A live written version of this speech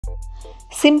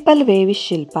Simple way with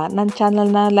ಶಿಲ್ಪ ನನ್ನ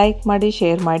ಚಾನಲ್ನ like ಮಾಡಿ,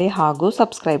 ಶೇರ್ ಮಾಡಿ ಹಾಗೂ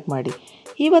ಸಬ್ಸ್ಕ್ರೈಬ್ ಮಾಡಿ.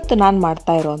 ಇವತ್ತು ನಾನು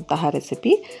ಮಾಡ್ತಾ ಇರೋಂತಹ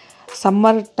ರೆಸಿಪಿ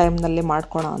ಸಮ್ಮರ್ ಟೈಮ್ನಲ್ಲಿ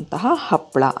ಮಾಡ್ಕೊಳ್ಳೋ ಅಂತಹ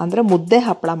ಹಪ್ಪಳ, ಅಂದರೆ ಮುದ್ದೆ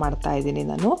ಹಪ್ಪಳ ಮಾಡ್ತಾ ಇದ್ದೀನಿ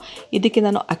ನಾನು. ಇದಕ್ಕೆ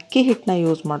ನಾನು ಅಕ್ಕಿ ಹಿಟ್ಟನ್ನ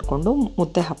ಯೂಸ್ ಮಾಡಿಕೊಂಡು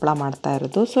ಮುದ್ದೆ ಹಪ್ಪಳ ಮಾಡ್ತಾ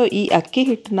ಇರೋದು. ಸೊ ಈ ಅಕ್ಕಿ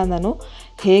ಹಿಟ್ಟನ್ನ ನಾನು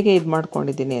ಹೇಗೆ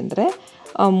ಮಾಡ್ಕೊಂಡಿದ್ದೀನಿ ಅಂದರೆ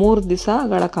 3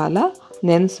 ದಿವಸಗಳ ಕಾಲ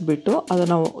ನೆನೆಸ್ಬಿಟ್ಟು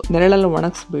ಅದನ್ನು ನೆರಳಲ್ಲಿ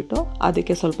ಒಣಗಿಸ್ಬಿಟ್ಟು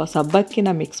ಅದಕ್ಕೆ ಸ್ವಲ್ಪ ಸಬ್ಬಕ್ಕಿನ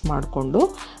ಮಿಕ್ಸ್ ಮಾಡಿಕೊಂಡು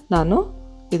ನಾನು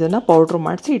ಇದನ್ನು ಪೌಡ್ರ್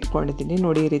ಮಾಡಿಸಿ ಇಟ್ಕೊಂಡಿದ್ದೀನಿ.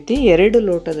 ನೋಡಿ, ಈ ರೀತಿ 2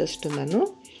 ಲೋಟದಷ್ಟು ನಾನು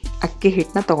ಅಕ್ಕಿ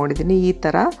ಹಿಟ್ಟನ್ನ ತೊಗೊಂಡಿದ್ದೀನಿ. ಈ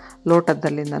ಥರ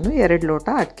ಲೋಟದಲ್ಲಿ ನಾನು 2 ಲೋಟ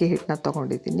ಅಕ್ಕಿ ಹಿಟ್ಟನ್ನ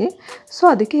ತೊಗೊಂಡಿದ್ದೀನಿ. ಸೊ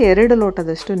ಅದಕ್ಕೆ 2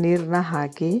 ಲೋಟದಷ್ಟು ನೀರನ್ನ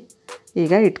ಹಾಕಿ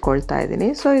ಈಗ ಇಟ್ಕೊಳ್ತಾ ಇದ್ದೀನಿ.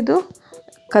 ಸೊ ಇದು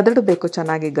ಕದಡಬೇಕು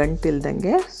ಚೆನ್ನಾಗಿ,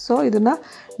 ಗಂಟಿಲ್ದಂಗೆ. ಸೊ ಇದನ್ನು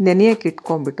ನೆನೆಯೋಕ್ಕೆ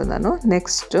ಇಟ್ಕೊಂಡ್ಬಿಟ್ಟು ನಾನು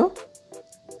ನೆಕ್ಸ್ಟು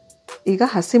ಈಗ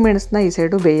ಹಸಿಮೆಣಸನ್ನ ಈ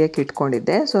ಸೈಡು ಬೇಯಕ್ಕೆ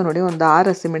ಇಟ್ಕೊಂಡಿದ್ದೆ. ಸೊ ನೋಡಿ, ಒಂದು 6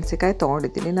 ಹಸಿಮೆಣಸಿಕಾಯಿ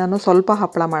ತೊಗೊಂಡಿದ್ದೀನಿ. ನಾನು ಸ್ವಲ್ಪ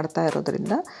ಹಪ್ಪಳ ಮಾಡ್ತಾ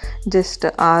ಇರೋದ್ರಿಂದ ಜಸ್ಟ್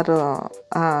 6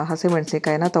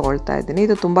 ಹಸಿಮೆಣಸಿಕಾಯಿನ ತೊಗೊಳ್ತಾ ಇದ್ದೀನಿ.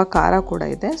 ಇದು ತುಂಬ ಖಾರ ಕೂಡ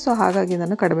ಇದೆ, ಸೊ ಹಾಗಾಗಿ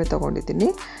ನಾನು ಕಡಿಮೆ ತೊಗೊಂಡಿದ್ದೀನಿ.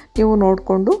 ನೀವು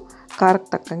ನೋಡಿಕೊಂಡು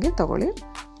ಖಾರಕ್ಕೆ ತಕ್ಕಂಗೆ ತೊಗೊಳ್ಳಿ.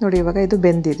 ನೋಡಿ, ಇವಾಗ ಇದು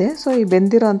ಬೆಂದಿದೆ. ಸೊ ಈ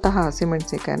ಬೆಂದಿರೋ ಅಂತಹ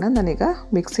ಹಸಿಮೆಣಸಿಕಾಯಿನ ನಾನೀಗ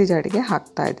ಮಿಕ್ಸಿ ಜಾಡಿಗೆ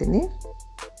ಹಾಕ್ತಾ ಇದ್ದೀನಿ.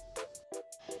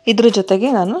 ಇದ್ರ ಜೊತೆಗೆ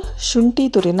ನಾನು ಶುಂಠಿ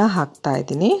ತುರಿನ ಹಾಕ್ತಾ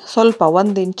ಇದ್ದೀನಿ. ಸ್ವಲ್ಪ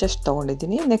 1 ಇಂಚಷ್ಟು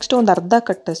ತೊಗೊಂಡಿದ್ದೀನಿ. ನೆಕ್ಸ್ಟ್ ಒಂದು ಅರ್ಧ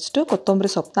ಕಟ್ಟಷ್ಟು ಕೊತ್ತಂಬರಿ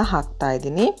ಸೊಪ್ಪನ್ನ ಹಾಕ್ತಾ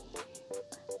ಇದ್ದೀನಿ.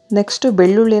 ನೆಕ್ಸ್ಟು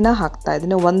ಬೆಳ್ಳುಳ್ಳಿನ ಹಾಕ್ತಾ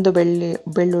ಇದ್ದೀನಿ. 1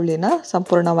 ಬೆಳ್ಳುಳ್ಳಿನ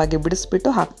ಸಂಪೂರ್ಣವಾಗಿ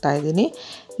ಬಿಡಿಸ್ಬಿಟ್ಟು ಹಾಕ್ತಾ ಇದ್ದೀನಿ.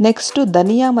 ನೆಕ್ಸ್ಟು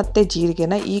ಧನಿಯಾ ಮತ್ತು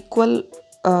ಜೀರಿಗೆನ ಈಕ್ವಲ್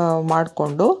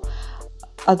ಮಾಡಿಕೊಂಡು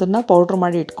ಅದನ್ನು ಪೌಡ್ರ್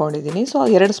ಮಾಡಿ ಇಟ್ಕೊಂಡಿದ್ದೀನಿ. ಸೊ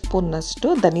 2 ಸ್ಪೂನ್ನಷ್ಟು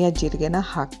ಧನಿಯಾ ಜೀರಿಗೆನ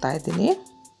ಹಾಕ್ತಾ ಇದ್ದೀನಿ.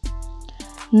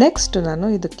 ನೆಕ್ಸ್ಟ್ ನಾನು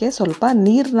ಇದಕ್ಕೆ ಸ್ವಲ್ಪ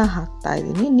ನೀರನ್ನ ಹಾಕ್ತಾ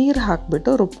ಇದ್ದೀನಿ. ನೀರು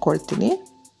ಹಾಕಿಬಿಟ್ಟು ರುಬ್ಕೊಳ್ತೀನಿ.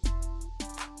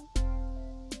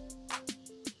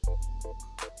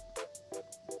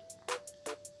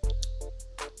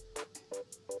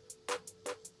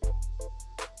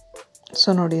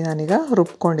 ಸೊ ನೋಡಿ, ನಾನೀಗ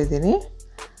ರುಬ್ಕೊಂಡಿದ್ದೀನಿ.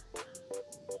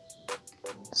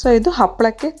 ಸೊ ಇದು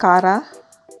ಹಪ್ಪಳಕ್ಕೆ ಖಾರ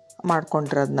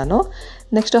ಮಾಡ್ಕೊಂಡಿರೋದು ನಾನು.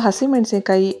 ನೆಕ್ಸ್ಟು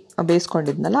ಹಸಿಮೆಣಸಿನ್ಕಾಯಿ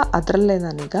ಬೇಯಿಸ್ಕೊಂಡಿದ್ನಲ್ಲ, ಅದರಲ್ಲೇ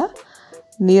ನಾನೀಗ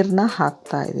ನೀರನ್ನ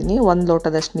ಹಾಕ್ತಾ ಇದ್ದೀನಿ. 1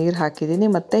 ಲೋಟದಷ್ಟು ನೀರು ಹಾಕಿದ್ದೀನಿ.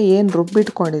 ಮತ್ತು ಏನು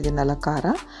ರುಬ್ಬಿಟ್ಕೊಂಡಿದ್ದೀನಲ್ಲ ಖಾರ,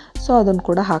 ಸೊ ಅದನ್ನು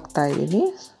ಕೂಡ ಹಾಕ್ತಾ ಇದ್ದೀನಿ.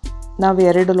 ನಾವು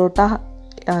 2 ಲೋಟ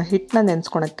ಹಿಟ್ಟನ್ನ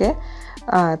ನೆನೆಸ್ಕೊಳಕ್ಕೆ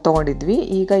ತೊಗೊಂಡಿದ್ವಿ.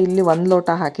 ಈಗ ಇಲ್ಲಿ 1 ಲೋಟ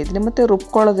ಹಾಕಿದ್ದೀನಿ. ಮತ್ತು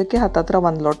ರುಬ್ಕೊಳ್ಳೋದಕ್ಕೆ ಹತ್ತತ್ರ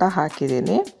 1 ಲೋಟ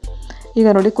ಹಾಕಿದ್ದೀನಿ. ಈಗ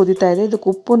ನೋಡಿ, ಕುದೀತಾ ಇದೆ. ಇದಕ್ಕೆ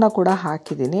ಉಪ್ಪನ್ನ ಕೂಡ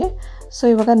ಹಾಕಿದ್ದೀನಿ. ಸೊ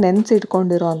ಇವಾಗ ನೆನೆಸಿ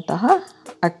ಇಟ್ಕೊಂಡಿರೋ ಅಂತಹ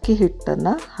ಅಕ್ಕಿ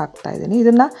ಹಿಟ್ಟನ್ನು ಹಾಕ್ತಾಯಿದ್ದೀನಿ.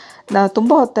 ಇದನ್ನು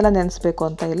ತುಂಬ ಹೊತ್ತೆಲ್ಲ ನೆನೆಸ್ಬೇಕು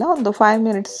ಅಂತ ಇಲ್ಲ, ಒಂದು 5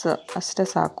 ಮಿನಿಟ್ಸ್ ಅಷ್ಟೇ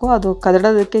ಸಾಕು. ಅದು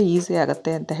ಕದಡೋದಕ್ಕೆ ಈಸಿ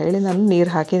ಆಗುತ್ತೆ ಅಂತ ಹೇಳಿ ನಾನು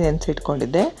ನೀರು ಹಾಕಿ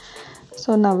ನೆನೆಸಿಟ್ಕೊಂಡಿದ್ದೆ.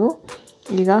 ಸೊ ನಾವು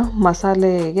ಈಗ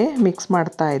ಮಸಾಲೆಗೆ ಮಿಕ್ಸ್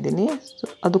ಮಾಡ್ತಾ ಇದ್ದೀನಿ.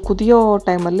 ಅದು ಕುದಿಯೋ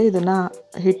ಟೈಮಲ್ಲಿ ಇದನ್ನು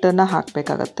ಹಿಟ್ಟನ್ನು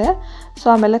ಹಾಕಬೇಕಾಗತ್ತೆ. ಸೊ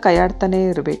ಆಮೇಲೆ ಕೈಯಾಡ್ತಾನೇ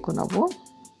ಇರಬೇಕು ನಾವು,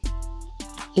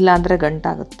 ಇಲ್ಲಾಂದರೆ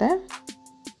ಗಂಟಾಗುತ್ತೆ.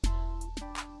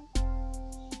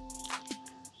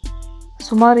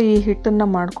 ಸುಮಾರು ಈ ಹಿಟ್ಟನ್ನು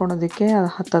ಮಾಡ್ಕೊಳೋದಕ್ಕೆ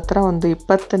ಹತ್ತತ್ರ ಒಂದು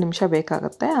 20 ನಿಮಿಷ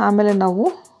ಬೇಕಾಗುತ್ತೆ. ಆಮೇಲೆ ನಾವು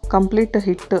ಕಂಪ್ಲೀಟ್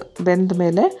ಹಿಟ್ಟು ಬೆಂದ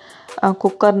ಮೇಲೆ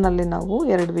ಕುಕ್ಕರ್ನಲ್ಲಿ ನಾವು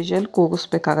 2 ವಿಷಲ್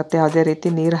ಕೂಗಿಸ್ಬೇಕಾಗತ್ತೆ, ಯಾವುದೇ ರೀತಿ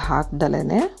ನೀರು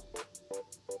ಹಾಕ್ದಲೇ.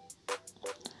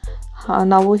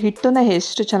 ನಾವು ಹಿಟ್ಟನ್ನು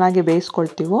ಎಷ್ಟು ಚೆನ್ನಾಗಿ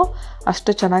ಬೇಯಿಸ್ಕೊಳ್ತೀವೋ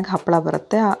ಅಷ್ಟು ಚೆನ್ನಾಗಿ ಹಪ್ಪಳ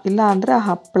ಬರುತ್ತೆ. ಇಲ್ಲ ಅಂದರೆ ಆ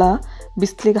ಹಪ್ಪಳ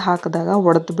ಬಿಸಿಲಿಗೆ ಹಾಕಿದಾಗ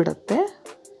ಒಡೆದು ಬಿಡುತ್ತೆ.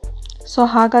 ಸೊ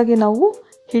ಹಾಗಾಗಿ ನಾವು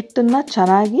ಹಿಟ್ಟನ್ನು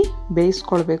ಚೆನ್ನಾಗಿ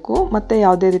ಬೇಯಿಸ್ಕೊಳ್ಬೇಕು, ಮತ್ತು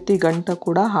ಯಾವುದೇ ರೀತಿ ಗಂಟು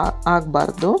ಕೂಡ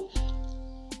ಆಗಬಾರ್ದು.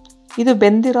 ಇದು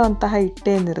ಬೆಂದಿರೋ ಅಂತಹ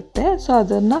ಹಿಟ್ಟೇನಿರುತ್ತೆ, ಸೊ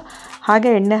ಅದನ್ನು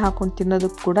ಹಾಗೆ ಎಣ್ಣೆ ಹಾಕ್ಕೊಂಡು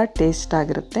ತಿನ್ನೋದಕ್ಕೆ ಕೂಡ ಟೇಸ್ಟ್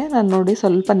ಆಗಿರುತ್ತೆ. ನಾನು ನೋಡಿ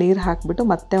ಸ್ವಲ್ಪ ನೀರು ಹಾಕಿಬಿಟ್ಟು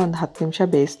ಮತ್ತೆ ಒಂದು 10 ನಿಮಿಷ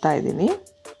ಬೇಯಿಸ್ತಾ ಇದ್ದೀನಿ.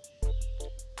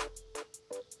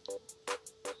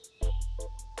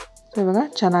 ಸೊ ಇವಾಗ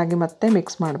ಚೆನ್ನಾಗಿ ಮತ್ತೆ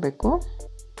ಮಿಕ್ಸ್ ಮಾಡಬೇಕು.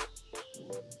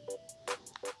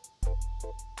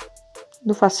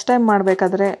 ಇದು ಫಸ್ಟ್ ಟೈಮ್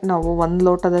ಮಾಡಬೇಕಾದ್ರೆ ನಾವು 1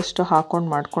 ಲೋಟದಷ್ಟು ಹಾಕ್ಕೊಂಡು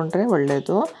ಮಾಡಿಕೊಂಡ್ರೆ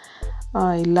ಒಳ್ಳೆಯದು.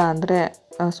 ಇಲ್ಲ ಅಂದರೆ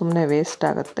ಸುಮ್ಮನೆ ವೇಸ್ಟ್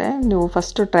ಆಗುತ್ತೆ. ನೀವು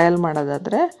ಫಸ್ಟು ಟ್ರಯಲ್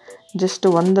ಮಾಡೋದಾದರೆ ಜಸ್ಟ್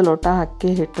 1 ಲೋಟ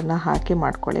ಅಕ್ಕಿ ಹಿಟ್ಟನ್ನು ಹಾಕಿ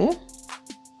ಮಾಡ್ಕೊಳ್ಳಿ.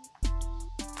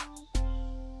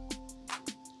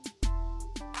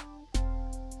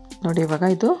 ನೋಡಿ, ಇವಾಗ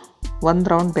ಇದು 1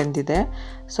 ರೌಂಡ್ ಬೆಂದಿದೆ.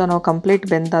 ಸೊ ನಾವು ಕಂಪ್ಲೀಟ್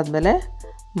ಬೆಂದಾದಮೇಲೆ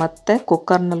ಮತ್ತೆ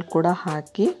ಕುಕ್ಕರ್ನಲ್ಲಿ ಕೂಡ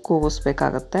ಹಾಕಿ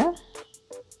ಕೂಗಿಸ್ಬೇಕಾಗತ್ತೆ.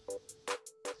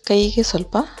 ಕೈಗೆ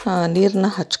ಸ್ವಲ್ಪ ನೀರನ್ನ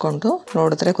ಹಚ್ಕೊಂಡು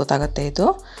ನೋಡಿದ್ರೆ ಗೊತ್ತಾಗುತ್ತೆ ಇದು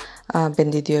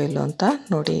ಬೆಂದಿದೆಯೋ ಇಲ್ಲೋ ಅಂತ.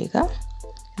 ನೋಡಿ, ಈಗ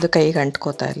ಇದು ಕೈಗೆ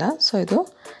ಅಂಟ್ಕೋತಾ ಇಲ್ಲ. ಸೊ ಇದು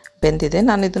ಬೆಂದಿದೆ.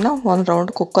 ನಾನು ಇದನ್ನು 1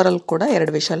 ರೌಂಡ್ ಕುಕ್ಕರಲ್ಲಿ ಕೂಡ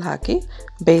 2 ವಿಷಲ್ ಹಾಕಿ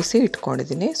ಬೇಯಿಸಿ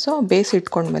ಇಟ್ಕೊಂಡಿದ್ದೀನಿ. ಸೊ ಬೇಯಿಸಿ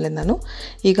ಇಟ್ಕೊಂಡ್ಮೇಲೆ ನಾನು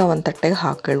ಈಗ ಒಂದು ತಟ್ಟೆಗೆ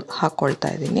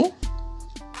ಹಾಕ್ಕೊಳ್ತಾ ಇದ್ದೀನಿ.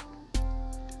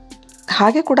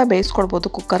 ಹಾಗೆ ಕೂಡ ಬೇಯಿಸ್ಕೊಳ್ಬೋದು,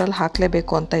 ಕುಕ್ಕರಲ್ಲಿ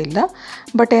ಹಾಕಲೇಬೇಕು ಅಂತ ಇಲ್ಲ.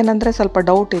 ಬಟ್ ಏನಂದರೆ ಸ್ವಲ್ಪ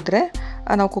ಡೌಟ್ ಇದ್ದರೆ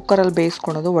ನಾವು ಕುಕ್ಕರಲ್ಲಿ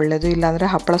ಬೇಯಿಸ್ಕೊಳೋದು ಒಳ್ಳೆಯದು. ಇಲ್ಲಾಂದರೆ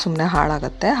ಹಪ್ಪಳ ಸುಮ್ಮನೆ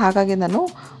ಹಾಳಾಗುತ್ತೆ. ಹಾಗಾಗಿ ನಾನು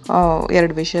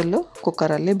 2 ವಿಷಲ್ಲು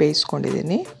ಕುಕ್ಕರಲ್ಲಿ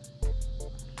ಬೇಯಿಸ್ಕೊಂಡಿದ್ದೀನಿ.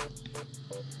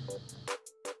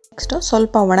 ನೆಕ್ಸ್ಟು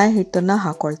ಸ್ವಲ್ಪ ಒಣ ಹಿಟ್ಟನ್ನು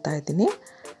ಹಾಕ್ಕೊಳ್ತಾ ಇದ್ದೀನಿ.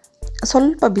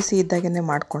 ಸ್ವಲ್ಪ ಬಿಸಿ ಇದ್ದಾಗೇ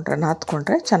ಮಾಡಿಕೊಂಡ್ರೆ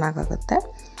ನಾದ್ಕೊಂಡ್ರೆ ಚೆನ್ನಾಗಾಗುತ್ತೆ.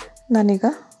 ನಾನೀಗ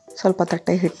ಸ್ವಲ್ಪ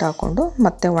ತಟ್ಟೆ ಹಿಟ್ಟು ಹಾಕ್ಕೊಂಡು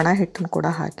ಮತ್ತು ಒಣ ಹಿಟ್ಟನ್ನು ಕೂಡ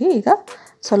ಹಾಕಿ ಈಗ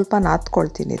ಸ್ವಲ್ಪ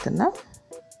ನಾದ್ಕೊಳ್ತೀನಿ. ಇದನ್ನು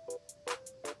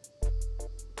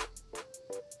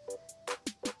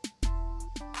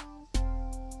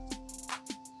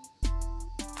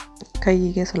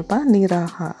ಕೈಗೆ ಸ್ವಲ್ಪ ನೀರು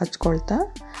ಹಚ್ಕೊಳ್ತಾ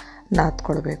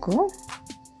ನಾದ್ಕೊಳ್ಬೇಕು.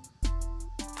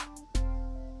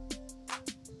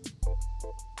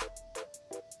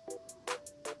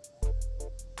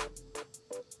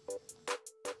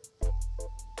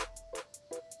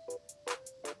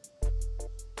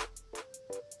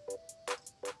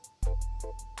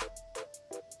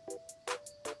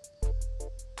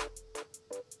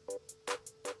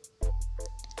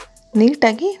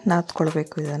 ನೀಟಾಗಿ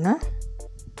ನಾದ್ಕೊಳ್ಬೇಕು ಇದನ್ನು.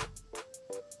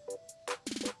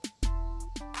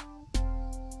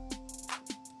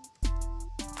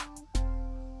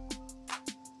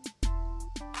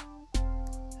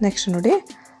 ನೆಕ್ಸ್ಟ್ ನೋಡಿ,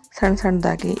 ಸಣ್ಣ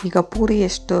ಸಣ್ಣದಾಗಿ ಈಗ ಪೂರಿ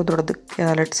ಎಷ್ಟು ದೊಡ್ಡದಕ್ಕೆ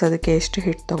ಲಟ್ಸೋದಕ್ಕೆ ಎಷ್ಟು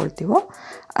ಹಿಟ್ಟು ತೊಗೊಳ್ತೀವೋ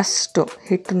ಅಷ್ಟು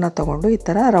ಹಿಟ್ಟನ್ನು ತೊಗೊಂಡು ಈ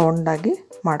ಥರ ರೌಂಡಾಗಿ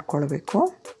ಮಾಡ್ಕೊಳ್ಬೇಕು.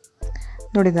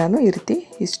 ನೋಡಿ, ನಾನು ಈ ರೀತಿ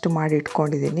ಇಷ್ಟು ಮಾಡಿ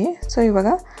ಇಟ್ಕೊಂಡಿದ್ದೀನಿ. ಸೊ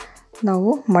ಇವಾಗ ನಾವು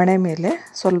ಮಣೆ ಮೇಲೆ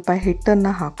ಸ್ವಲ್ಪ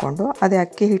ಹಿಟ್ಟನ್ನು ಹಾಕ್ಕೊಂಡು, ಅದೇ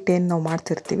ಅಕ್ಕಿ ಹಿಟ್ಟೇನು ನಾವು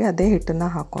ಮಾಡ್ತಿರ್ತೀವಿ ಅದೇ ಹಿಟ್ಟನ್ನು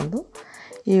ಹಾಕ್ಕೊಂಡು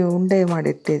ಈ ಉಂಡೆ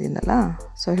ಮಾಡಿಟ್ಟಿದ್ದೀನಲ್ಲ,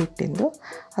 ಸೊ ಹಿಟ್ಟಿಂದು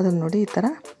ಅದನ್ನು ನೋಡಿ ಈ ಥರ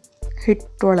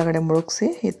ಹಿಟ್ಟು ಒಳಗಡೆ ಮುಳುಗಿಸಿ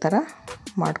ಈ ಥರ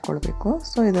ಮಾಡ್ಕೊಳ್ಬೇಕು.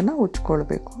 ಸೊ ಇದನ್ನು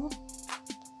ಉಜ್ಕೊಳ್ಬೇಕು.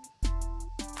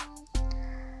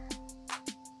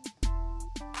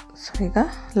 ಸೊ ಈಗ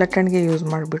ಲಟ್ಟಣಿಗೆ ಯೂಸ್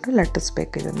ಮಾಡಿಬಿಟ್ಟು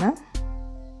ಲಟ್ಟಿಸ್ಬೇಕು. ಇದನ್ನು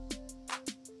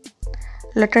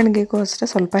ಲಟ್ಟಣಿಗೆಗೂ ಅಷ್ಟೇ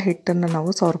ಸ್ವಲ್ಪ ಹಿಟ್ಟನ್ನು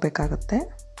ನಾವು ಸವರಬೇಕಾಗತ್ತೆ.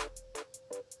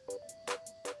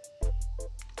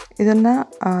 ಇದನ್ನು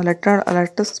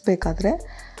ಲಟ್ಟಿಸ್ಬೇಕಾದ್ರೆ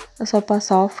ಸ್ವಲ್ಪ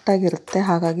ಸಾಫ್ಟಾಗಿರುತ್ತೆ,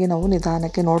 ಹಾಗಾಗಿ ನಾವು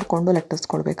ನಿಧಾನಕ್ಕೆ ನೋಡಿಕೊಂಡು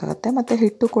ಲಟ್ಟಿಸ್ಕೊಳ್ಬೇಕಾಗತ್ತೆ. ಮತ್ತು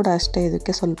ಹಿಟ್ಟು ಕೂಡ ಅಷ್ಟೇ,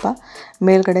 ಇದಕ್ಕೆ ಸ್ವಲ್ಪ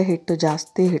ಮೇಲ್ಗಡೆ ಹಿಟ್ಟು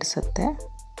ಜಾಸ್ತಿ ಹಿಡಿಸುತ್ತೆ.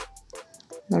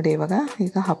 ನೋಡಿ,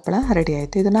 ಈಗ ಹಪ್ಪಳ ರೆಡಿ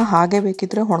ಆಯಿತು. ಇದನ್ನು ಹಾಗೆ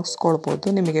ಬೇಕಿದ್ದರೆ ಒಣಗಿಸ್ಕೊಳ್ಬೋದು,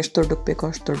 ನಿಮಗೆ ಎಷ್ಟು ದೊಡ್ಡಕ್ಕೆ ಬೇಕೋ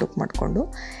ಅಷ್ಟು ದೊಡ್ಡಕ್ಕೆ ಮಾಡಿಕೊಂಡು.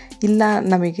 ಇಲ್ಲ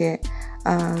ನಮಗೆ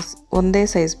ಒಂದೇ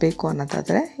ಸೈಜ್ ಬೇಕು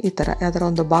ಅನ್ನೋದಾದರೆ ಈ ಥರ ಯಾವ್ದಾರ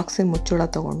ಒಂದು ಬಾಕ್ಸಿನ ಮುಚ್ಚಳ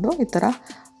ತೊಗೊಂಡು ಈ ಥರ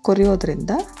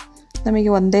ಕೊರಿಯೋದ್ರಿಂದ ನಮಗೆ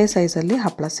ಒಂದೇ ಸೈಜಲ್ಲಿ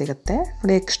ಹಪ್ಪಳ ಸಿಗುತ್ತೆ.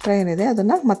 ನೋಡಿ, ಎಕ್ಸ್ಟ್ರಾ ಏನಿದೆ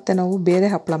ಅದನ್ನು ಮತ್ತೆ ನಾವು ಬೇರೆ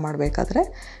ಹಪ್ಪಳ ಮಾಡಬೇಕಾದ್ರೆ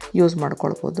ಯೂಸ್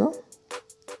ಮಾಡ್ಕೊಳ್ಬೋದು.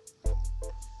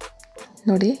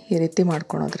 ನೋಡಿ, ಈ ರೀತಿ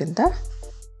ಮಾಡ್ಕೊಳೋದ್ರಿಂದ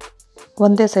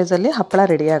ಒಂದೇ ಸೈಜಲ್ಲಿ ಹಪ್ಪಳ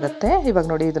ರೆಡಿ ಆಗುತ್ತೆ. ಇವಾಗ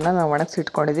ನೋಡಿ, ಇದನ್ನು ನಾನು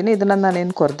ಒಣಗಿಸಿಟ್ಕೊಂಡಿದ್ದೀನಿ. ಇದನ್ನು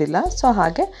ನಾನೇನು ಕೊರೆದಿಲ್ಲ, ಸೊ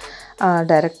ಹಾಗೆ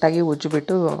ಡೈರೆಕ್ಟಾಗಿ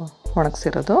ಉಜ್ಜಿಬಿಟ್ಟು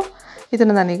ಒಣಗಿಸಿರೋದು.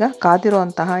 ಇದನ್ನು ನಾನೀಗ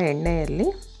ಕಾದಿರುವಂತಹ ಎಣ್ಣೆಯಲ್ಲಿ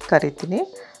ಕರಿತೀನಿ.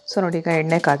 ಸೊ ನೋಡಿ, ಈಗ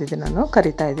ಎಣ್ಣೆ ಕಾದಿದ್ದು ನಾನು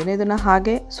ಕರಿತಾ ಇದ್ದೀನಿ. ಇದನ್ನು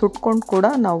ಹಾಗೆ ಸುಟ್ಕೊಂಡು ಕೂಡ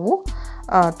ನಾವು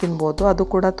ತಿನ್ಬೋದು, ಅದು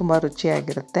ಕೂಡ ತುಂಬ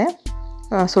ರುಚಿಯಾಗಿರುತ್ತೆ.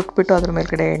 ಸುಟ್ಬಿಟ್ಟು ಅದ್ರ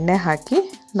ಮೇಲ್ಗಡೆ ಎಣ್ಣೆ ಹಾಕಿ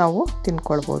ನಾವು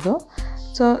ತಿನ್ಕೊಳ್ಬೋದು.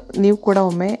 ಸೊ ನೀವು ಕೂಡ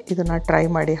ಒಮ್ಮೆ ಇದನ್ನು ಟ್ರೈ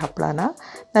ಮಾಡಿ ಹಪ್ಪಳನ.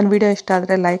 ನನ್ನ ವಿಡಿಯೋ ಇಷ್ಟ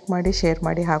ಆದರೆ ಲೈಕ್ ಮಾಡಿ, ಶೇರ್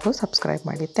ಮಾಡಿ ಹಾಗೂ ಸಬ್ಸ್ಕ್ರೈಬ್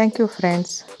ಮಾಡಿ. Thank you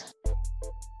friends.